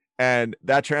 seconds, and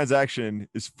that transaction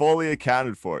is fully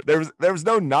accounted for. There was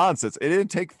no nonsense. It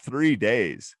didn't take 3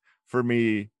 days for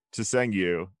me to send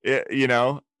you,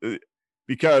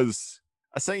 because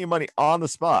I sent you money on the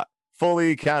spot,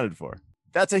 fully accounted for.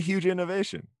 That's a huge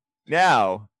innovation.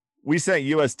 Now we sent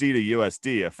USD to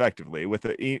USD effectively with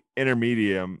the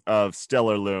intermedium of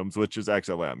Stellar Looms, which is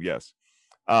XLM. Yes.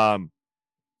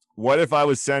 What if I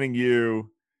was sending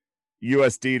you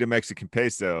USD to Mexican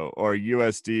peso or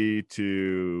USD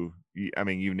to, I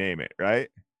mean, you name it, right?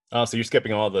 Oh, so you're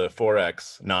skipping all the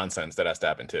Forex nonsense that has to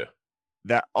happen too.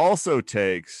 That also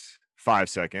takes 5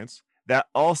 seconds. That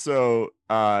also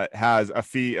has a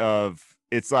fee of,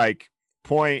 it's like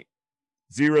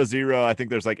 0.00. I think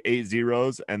there's like 8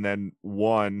 zeros and then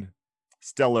 1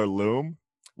 Stellar Loom,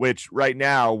 which right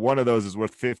now one of those is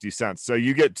worth 50 cents. So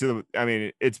you get to, I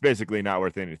mean, it's basically not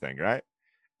worth anything, right?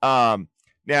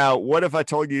 Now, what if I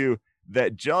told you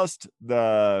that just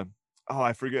I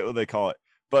forget what they call it,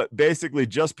 but basically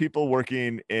just people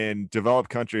working in developed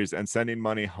countries and sending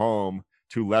money home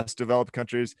to less developed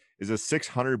countries is a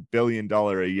 $600 billion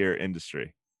a year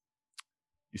industry.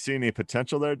 You see any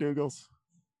potential there, Dougals?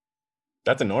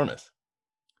 That's enormous.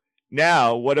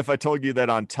 Now, what if I told you that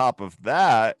on top of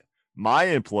that, my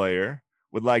employer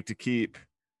would like to keep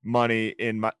money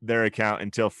in their account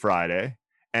until Friday,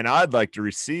 and I'd like to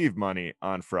receive money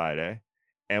on Friday,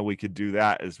 and we could do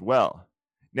that as well.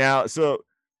 Now, so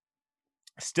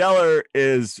Stellar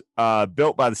is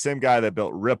built by the same guy that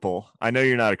built Ripple. I know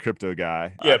you're not a crypto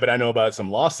guy. Yeah, but I know about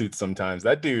some lawsuits sometimes.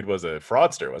 That dude was a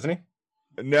fraudster, wasn't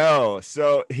he? No,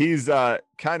 so he's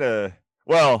kind of,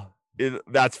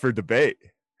 that's for debate.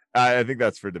 I think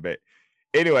that's for debate.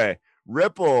 Anyway,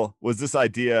 Ripple was this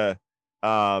idea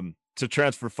to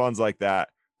transfer funds like that,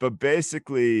 but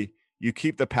basically you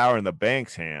keep the power in the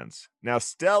bank's hands. Now,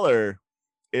 Stellar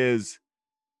is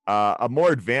a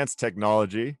more advanced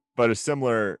technology, but a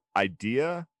similar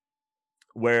idea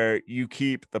where you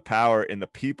keep the power in the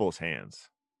people's hands.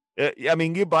 I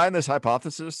mean, you buying this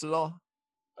hypothesis at all?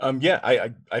 Yeah,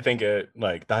 I think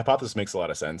like the hypothesis makes a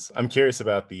lot of sense. I'm curious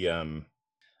about the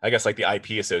I guess like the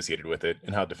IP associated with it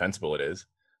and how defensible it is.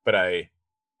 But I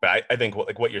think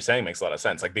what you're saying makes a lot of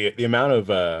sense. Like the amount of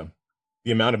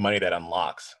money that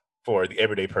unlocks for the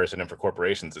everyday person and for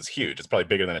corporations is huge. It's probably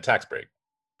bigger than a tax break.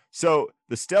 So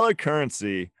the Stellar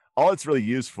currency, all it's really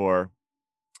used for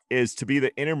is to be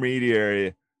the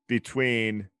intermediary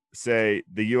between, say,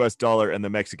 the US dollar and the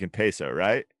Mexican peso,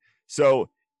 right? So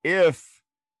if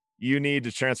you need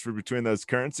to transfer between those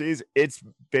currencies, it's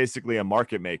basically a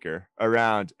market maker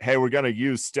around, hey, we're going to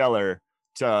use Stellar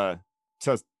to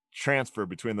transfer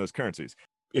between those currencies.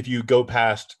 If you go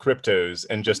past cryptos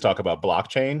and just talk about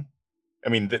blockchain, I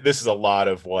mean, this is a lot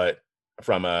of what,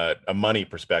 from a money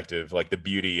perspective, like the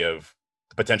beauty of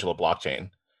the potential of blockchain,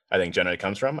 I think generally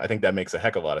comes from. I think that makes a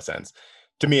heck of a lot of sense.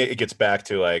 To me, it gets back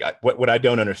to like what I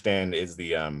don't understand is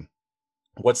the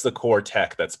what's the core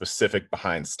tech that's specific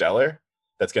behind Stellar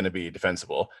that's going to be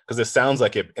defensible? Because it sounds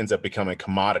like it ends up becoming a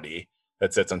commodity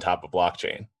that sits on top of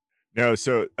blockchain. No,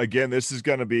 so again, this is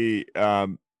going to be,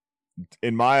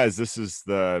 in my eyes, this is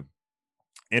the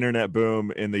internet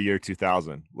boom in the year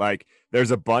 2000. Like,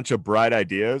 there's a bunch of bright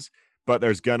ideas, but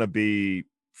there's going to be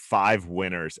 5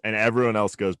 winners and everyone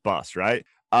else goes bust, right?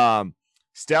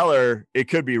 Stellar, it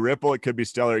could be Ripple, it could be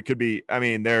Stellar, it could be, I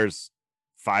mean, there's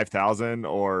 5,000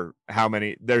 or how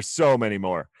many, there's so many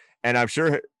more. And I'm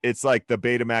sure it's like the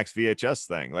Betamax VHS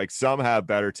thing. Like, some have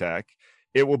better tech.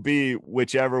 It will be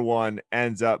whichever one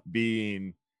ends up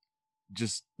being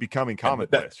just becoming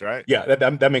commonplace, right? Yeah,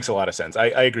 that makes a lot of sense. I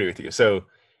agree with you. So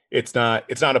it's not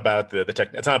about the tech.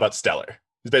 It's not about Stellar.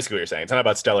 It's basically what you're saying. It's not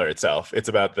about Stellar itself. It's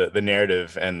about the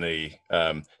narrative and the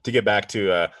to get back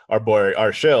to our boy,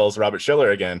 our shills, Robert Schiller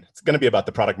again. It's going to be about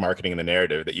the product marketing and the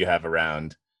narrative that you have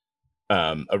around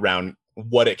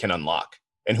what it can unlock.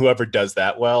 And whoever does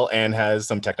that well and has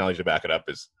some technology to back it up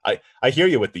is, I hear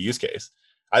you with the use case.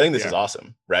 I think this is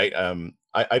awesome, right?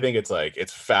 I think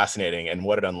it's fascinating, and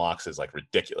what it unlocks is like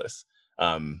ridiculous.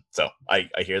 So I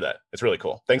hear that. It's really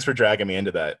cool. Thanks for dragging me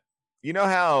into that. You know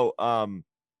how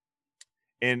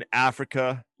in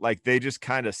Africa, like, they just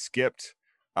kind of skipped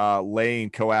laying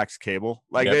coax cable.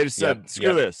 Like, they just said,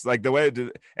 screw this. Like, the way it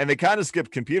did, and they kind of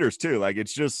skipped computers too. Like,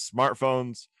 it's just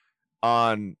smartphones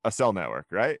on a cell network,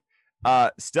 right?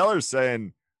 Stellar's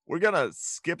saying we're gonna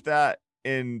skip that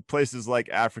in places like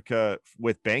Africa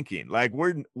with banking. Like,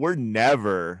 we're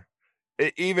never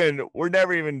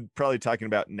even probably talking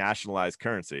about nationalized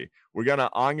currency. We're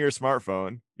gonna, on your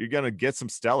smartphone, you're gonna get some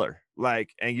Stellar,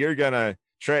 like, and you're gonna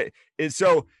trade it.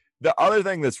 So the other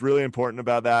thing that's really important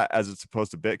about that, as it's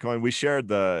opposed to Bitcoin, we shared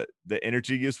the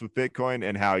energy use with Bitcoin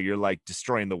and how you're like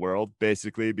destroying the world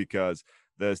basically, because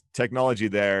the technology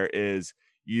there is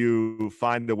you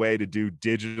find a way to do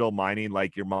digital mining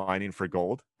like you're mining for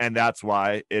gold. And that's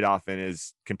why it often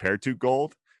is compared to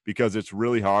gold, because it's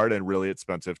really hard and really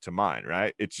expensive to mine,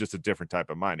 right? It's just a different type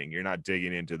of mining. You're not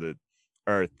digging into the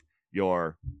earth,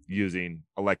 you're using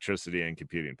electricity and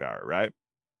computing power, right?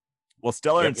 Well,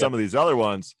 Stellar and some of these other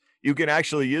ones you can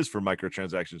actually use for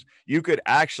microtransactions. You could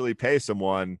actually pay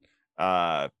someone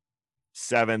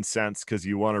 7 cents because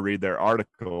you want to read their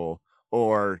article,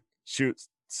 or shoot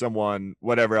someone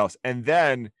whatever else, and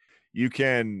then you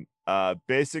can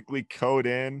basically code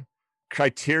in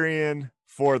criterion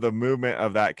for the movement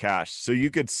of that cash. So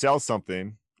you could sell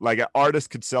something, like an artist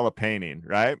could sell a painting,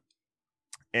 right?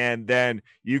 And then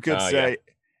you could say,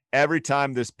 every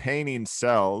time this painting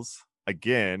sells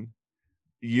again,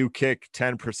 you kick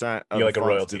 10% of the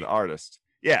funds to the artist.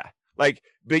 Yeah. Like,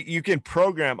 but you can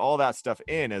program all that stuff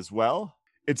in as well.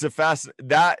 It's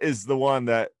that is the one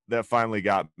that finally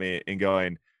got me in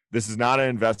going, this is not an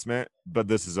investment, but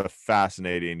this is a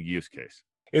fascinating use case.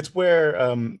 It's where,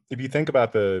 if you think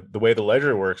about the way the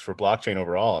ledger works for blockchain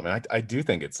overall, I mean, I do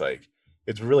think it's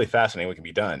really fascinating what can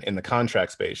be done in the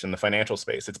contract space, in the financial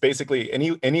space. It's basically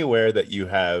anywhere that you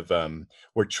have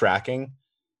where tracking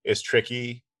is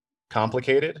tricky,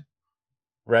 complicated,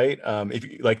 right? If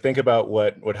you think about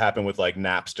what happened with like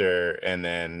Napster, and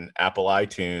then Apple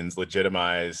iTunes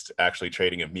legitimized actually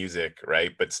trading of music,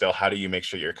 right? But still, how do you make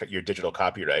sure your digital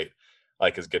copyright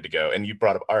is good to go? And you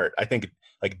brought up art. I think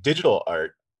like digital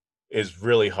art is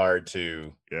really hard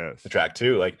to track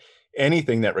too. Like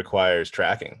anything that requires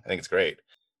tracking, I think it's great.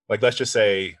 Like let's just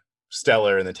say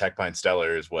Stellar and the tech behind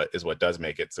Stellar is what does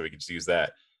make it, so we can just use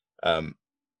that.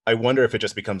 I wonder if it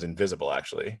just becomes invisible,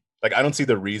 actually. Like, I don't see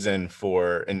the reason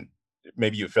for, and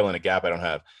maybe you fill in a gap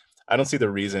I don't see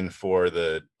the reason for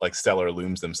the Stellar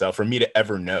looms themselves, for me to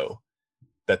ever know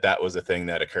that was a thing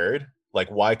that occurred. Like,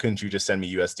 why couldn't you just send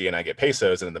me USD and I get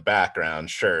pesos, and in the background,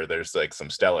 sure, there's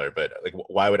some Stellar, but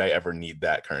why would I ever need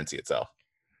that currency itself?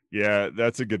 Yeah,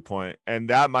 that's a good point. And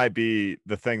that might be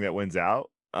the thing that wins out.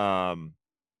 But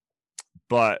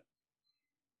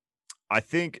I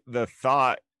think the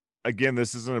thought, again,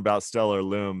 this isn't about Stellar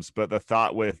looms, but the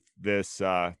thought with this,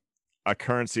 a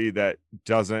currency that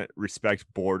doesn't respect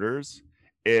borders,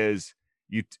 is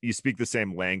you speak the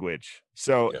same language.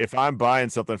 So if I'm buying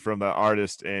something from the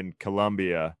artist in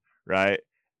Colombia, right,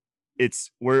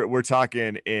 we're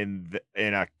talking in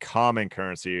a common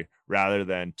currency rather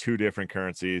than two different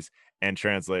currencies and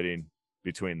translating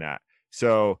between that.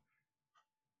 So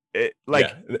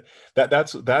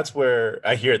that's where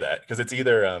I hear that, because it's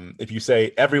either if you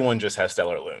say everyone just has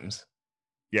Stellar looms,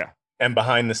 and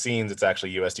behind the scenes it's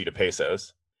actually USD to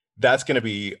pesos, that's going to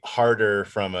be harder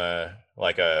from a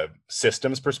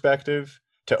systems perspective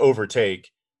to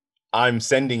overtake. I'm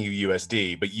sending you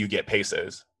USD, but you get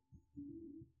pesos.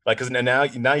 Because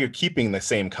now you're keeping the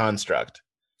same construct,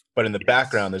 but in the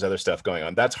background there's other stuff going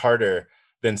on. That's harder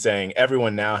than saying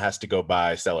everyone now has to go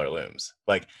buy Stellar looms.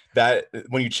 Like that,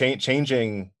 when you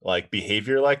changing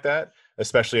behavior like that,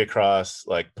 especially across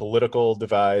political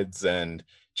divides and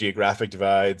geographic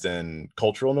divides and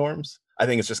cultural norms, I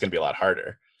think it's just going to be a lot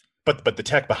harder. But the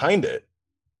tech behind it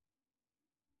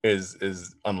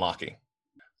is unlocking.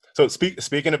 So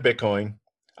speaking of Bitcoin,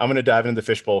 I'm going to dive into the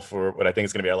fishbowl for what I think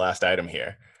is going to be our last item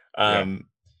here.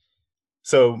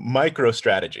 So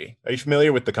MicroStrategy. Are you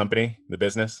familiar with the company, the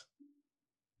business?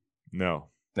 No.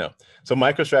 So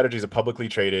MicroStrategy is a publicly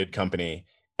traded company,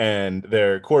 and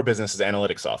their core business is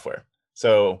analytics software.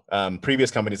 So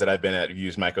previous companies that I've been at have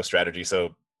used MicroStrategy,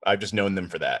 so I've just known them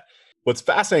for that. What's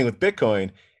fascinating with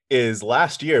Bitcoin is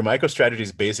last year,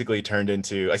 MicroStrategy's basically turned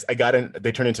into,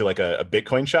 they turned into a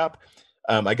Bitcoin shop.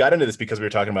 I got into this because we were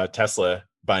talking about Tesla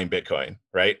buying Bitcoin,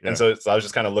 right? Yeah. And so I was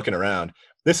just kind of looking around.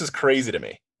 This is crazy to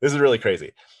me. This is really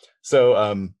crazy.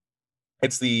 So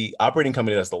it's the operating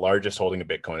company that's the largest holding of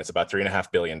Bitcoin. It's about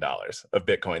 $3.5 billion of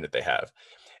Bitcoin that they have.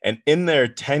 And in their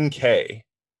 10K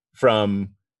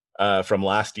from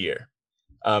last year,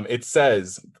 it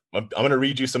says, I'm going to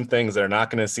read you some things that are not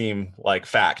going to seem like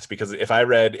fact, because if I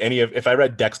read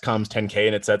Dexcom's 10K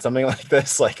and it said something like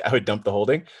this, I would dump the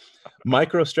holding.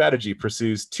 MicroStrategy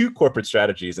pursues two corporate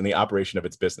strategies in the operation of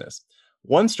its business.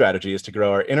 One strategy is to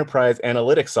grow our enterprise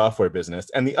analytics software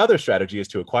business, and the other strategy is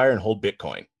to acquire and hold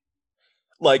Bitcoin.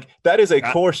 That is a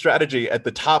core strategy at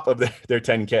the top of their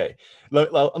 10K.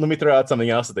 Let me throw out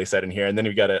something else that they said in here, and then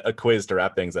we've got a quiz to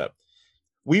wrap things up.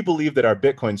 We believe that our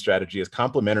Bitcoin strategy is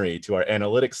complementary to our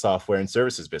analytics software and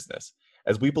services business,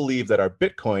 as we believe that our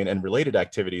Bitcoin and related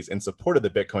activities in support of the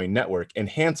Bitcoin network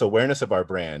enhance awareness of our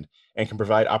brand and can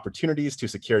provide opportunities to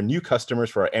secure new customers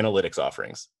for our analytics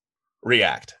offerings.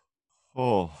 React.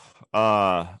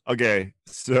 Okay.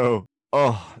 So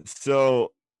Oh,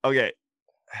 so okay.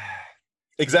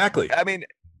 Exactly. I mean,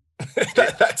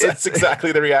 That's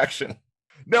exactly the reaction.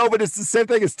 no, but it's the same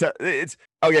thing as it's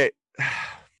okay. No,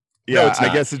 Yeah, it's I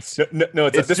not. guess it's No,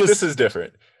 it's it's this. just This is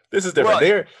different. This is different.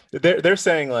 well, They're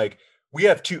saying like we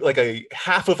have a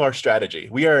half of our strategy.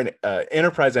 We are an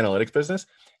enterprise analytics business.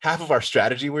 Half of our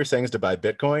strategy we're saying is to buy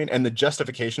Bitcoin, and the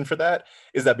justification for that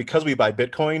is that because we buy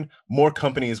Bitcoin, more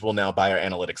companies will now buy our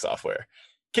analytics software.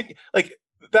 Like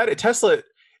that Tesla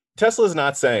is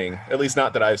not saying, at least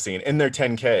not that I've seen in their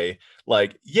 10K,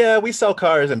 like, yeah, we sell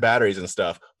cars and batteries and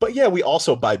stuff, but yeah, we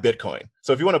also buy Bitcoin.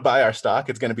 So if you want to buy our stock,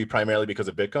 it's going to be primarily because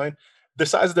of Bitcoin. The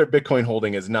size of their Bitcoin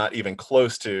holding is not even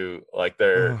close to like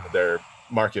their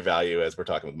market value as we're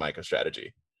talking with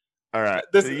MicroStrategy. all right.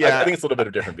 I Yeah, think it's a little bit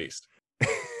of a different beast.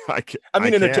 I I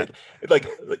mean, can't.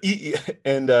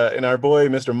 and our boy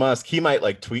Mr. Musk, he might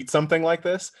like tweet something like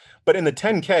this, but in the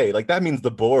 10K, like that means the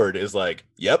board is like,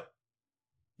 yep.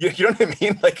 You know what I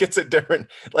mean? Like it's a different.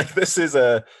 Like this is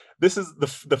the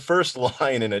first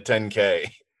line in a 10K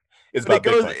is But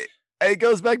about Bitcoin. it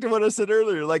goes back to what I said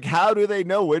earlier. Like, how do they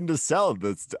know when to sell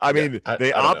this? I mean, they I don't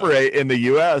know. operate in the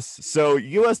US, so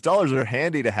US dollars are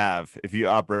handy to have if you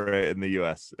operate in the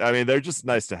US. I mean, they're just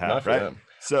nice to Not have, for right? them.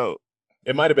 So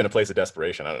It might have been a place of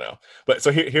desperation. I don't know. But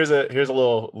so here's a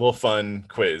little fun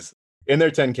quiz. In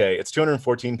their 10K, it's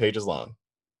 214 pages long.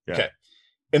 Yeah. Okay.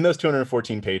 In those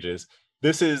 214 pages,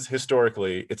 this is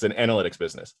historically, it's an analytics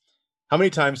business. How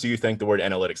many times do you think the word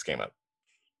analytics came up?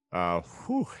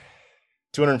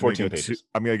 214 pages.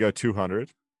 I'm gonna go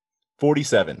 200.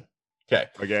 47. Okay.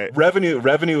 Okay.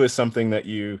 Revenue is something that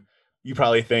you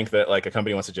probably think that like a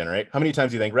company wants to generate. How many times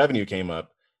do you think revenue came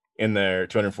up in their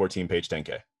 214 page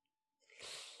 10K?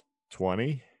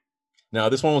 20. No,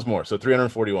 this one was more. So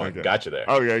 341. Okay. Got you there.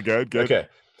 Okay, good. Okay.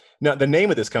 Now the name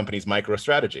of this company is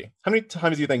MicroStrategy. How many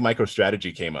times do you think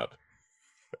MicroStrategy came up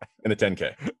in the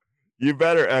 10K? You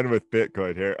better end with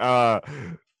Bitcoin here.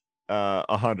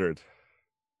 100.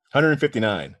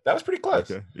 159. That was pretty close.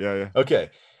 Okay. Yeah. Okay.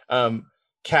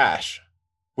 Cash,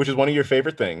 which is one of your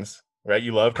favorite things, right?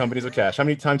 You love companies with cash. How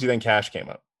many times do you think cash came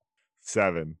up?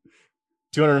 7.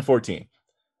 214.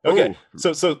 Okay. Ooh.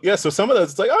 So some of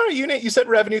those, it's like, all right, you said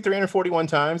revenue 341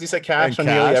 times. You said cash on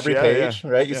nearly every page,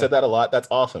 right? You said that a lot. That's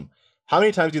awesome. How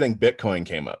many times do you think Bitcoin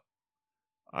came up?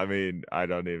 I mean, I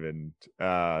don't even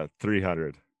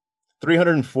 300.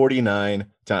 349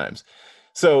 times.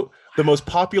 So the most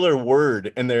popular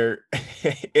word in their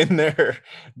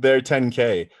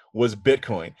 10K was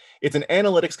Bitcoin. It's an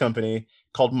analytics company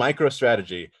called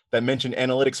MicroStrategy that mentioned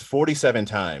analytics 47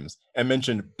 times and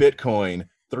mentioned Bitcoin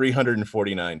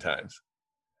 349 times.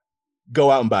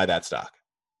 Go out and buy that stock.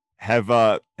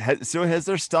 So has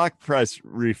their stock price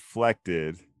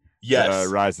reflected Yes. the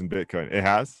rise in Bitcoin? It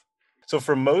has. So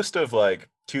for most of like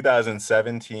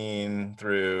 2017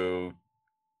 through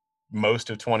most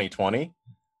of 2020,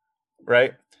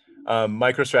 right?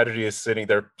 MicroStrategy is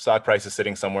their stock price is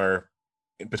sitting somewhere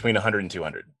between 100 and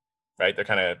 200, right?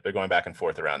 They're going back and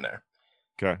forth around there.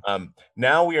 Okay.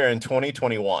 Now we are in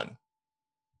 2021.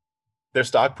 Their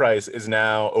stock price is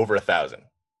now over 1,000.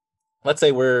 Let's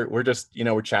say we're just,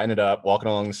 we're chatting it up, walking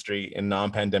along the street in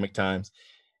non-pandemic times.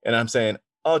 And I'm saying,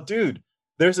 oh, dude,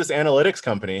 there's this analytics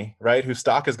company, right, whose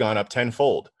stock has gone up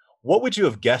tenfold. What would you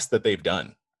have guessed that they've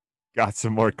done? Got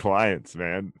some more clients,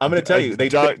 man. I'm going to tell you,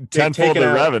 they've tenfold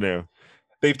their revenue.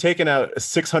 They've taken out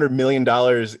 $600 million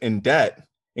in debt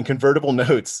in convertible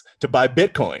notes to buy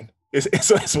Bitcoin. Is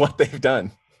what they've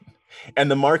done.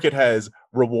 And the market has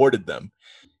rewarded them.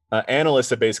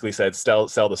 Analysts have basically said sell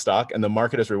the stock, and the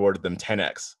market has rewarded them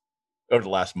 10x over the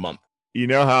last month. You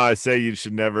know how I say you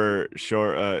should never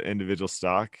short individual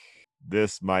stock?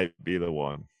 This might be the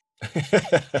one.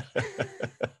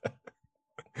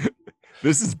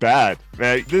 This is bad,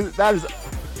 man. That is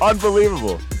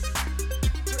unbelievable.